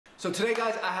So today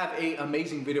guys, I have an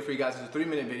amazing video for you guys. It's a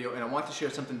 3-minute video and I want to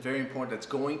share something very important that's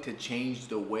going to change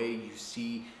the way you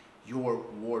see your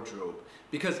wardrobe.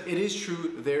 Because it is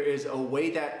true, there is a way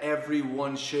that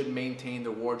everyone should maintain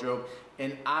their wardrobe,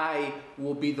 and I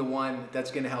will be the one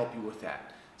that's going to help you with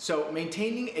that. So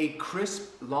maintaining a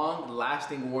crisp,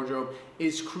 long-lasting wardrobe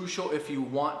is crucial if you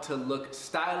want to look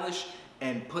stylish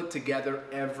and put together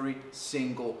every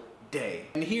single day.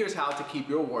 And here's how to keep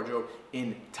your wardrobe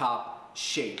in top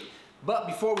shape. But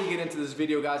before we get into this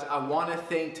video guys, I want to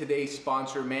thank today's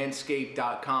sponsor,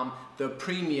 Manscaped.com, the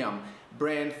premium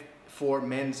brand for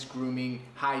men's grooming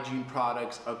hygiene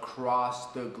products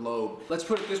across the globe. Let's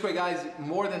put it this way guys,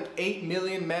 more than 8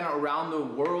 million men around the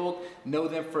world know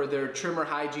them for their trimmer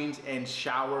hygienes and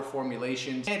shower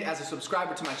formulations. And as a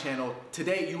subscriber to my channel,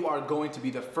 today you are going to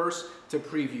be the first to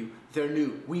preview their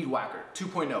new Weed Whacker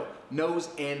 2.0 nose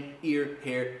and ear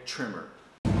hair trimmer.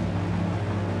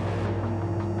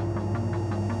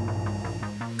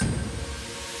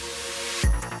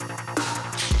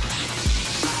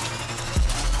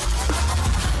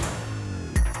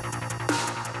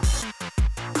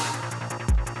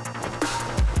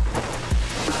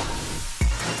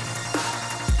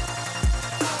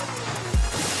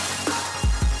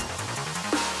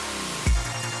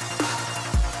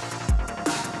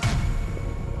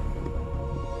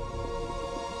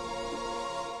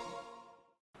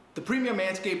 The premium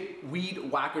Manscaped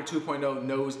Weed Whacker 2.0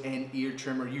 nose and ear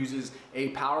trimmer uses a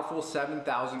powerful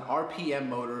 7,000 RPM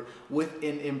motor with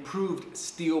an improved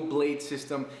steel blade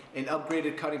system and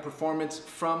upgraded cutting performance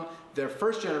from their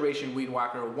first generation Weed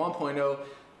Whacker 1.0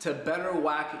 to better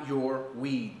whack your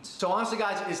weeds. So honestly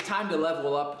guys, it's time to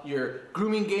level up your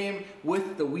grooming game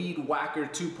with the Weed Whacker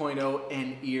 2.0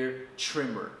 and ear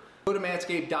trimmer. Go to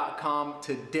manscaped.com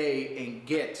today and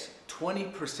get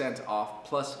 20% off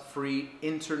plus free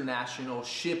international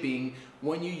shipping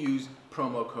when you use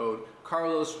promo code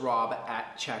CarlosRob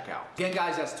at checkout. Again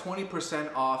guys, that's 20%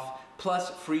 off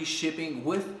plus free shipping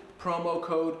with promo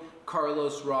code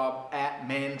CarlosRob at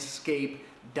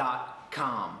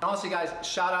manscaped.com. Honestly guys,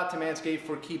 shout out to Manscaped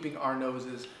for keeping our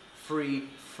noses free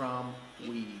from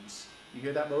weeds. You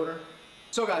hear that motor?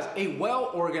 So guys, a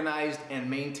well-organized and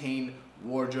maintained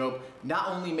wardrobe not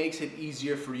only makes it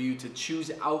easier for you to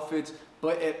choose outfits,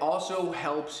 but it also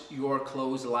helps your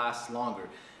clothes last longer.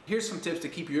 Here's some tips to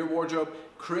keep your wardrobe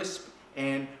crisp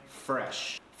and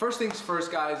fresh. First things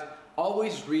first guys,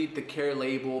 always read the care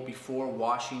label before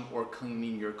washing or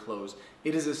cleaning your clothes.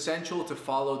 It is essential to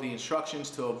follow the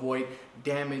instructions to avoid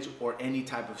damage or any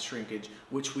type of shrinkage,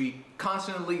 which we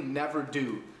constantly never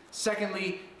do.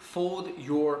 Secondly, fold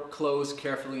your clothes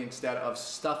carefully instead of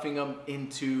stuffing them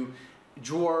into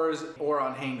drawers or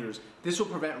on hangers. This will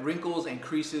prevent wrinkles and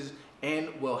creases and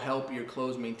will help your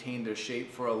clothes maintain their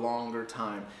shape for a longer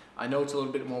time. I know it's a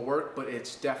little bit more work, but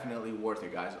it's definitely worth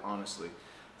it guys, honestly.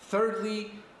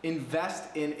 Thirdly,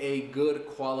 invest in a good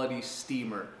quality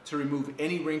steamer to remove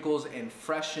any wrinkles and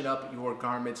freshen up your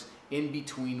garments in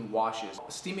between washes.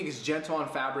 Steaming is gentle on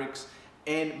fabrics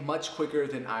and much quicker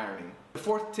than ironing. The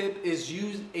fourth tip is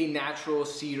use a natural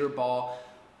cedar ball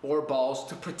or balls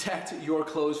to protect your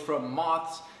clothes from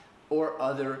moths or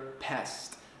other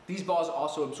pests. These balls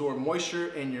also absorb moisture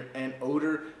and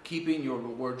odor, keeping your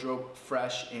wardrobe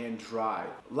fresh and dry.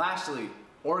 Lastly,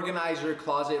 organize your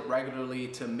closet regularly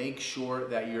to make sure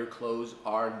that your clothes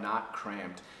are not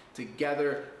cramped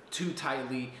together too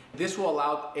tightly. This will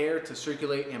allow air to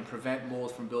circulate and prevent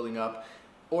mold from building up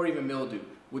or even mildew,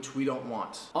 which we don't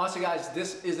want. Honestly guys,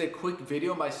 this is a quick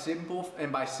video. By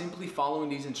simply following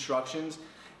these instructions,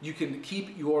 you can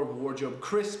keep your wardrobe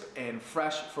crisp and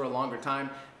fresh for a longer time.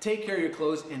 Take care of your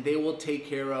clothes and they will take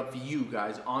care of you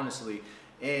guys, honestly.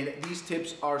 And these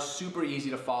tips are super easy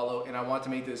to follow, and I want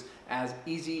to make this as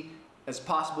easy as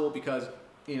possible because,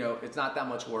 you know, it's not that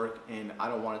much work and I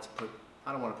don't want to put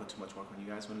too much work on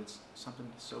you guys when it's something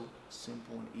so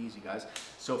simple and easy, guys.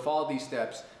 So follow these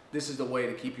steps. This is the way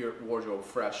to keep your wardrobe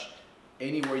fresh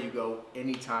anywhere you go,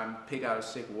 anytime. Pick out a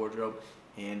sick wardrobe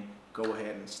and go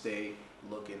ahead and stay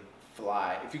looking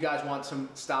fly. If you guys want some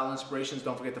style inspirations,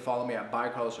 don't forget to follow me at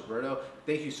 @CarlosRoberto.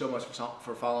 Thank you so much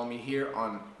for following me here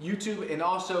on YouTube, and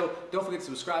also don't forget to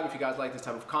subscribe if you guys like this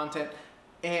type of content.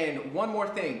 And one more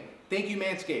thing, thank you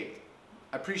Manscaped.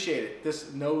 I appreciate it.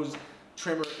 This nose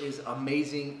trimmer is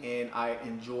amazing and I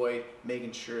enjoy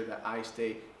making sure that I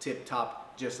stay tip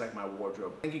top just like my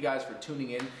wardrobe. Thank you guys for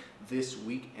tuning in this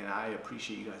week and I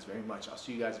appreciate you guys very much. I'll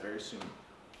see you guys very soon.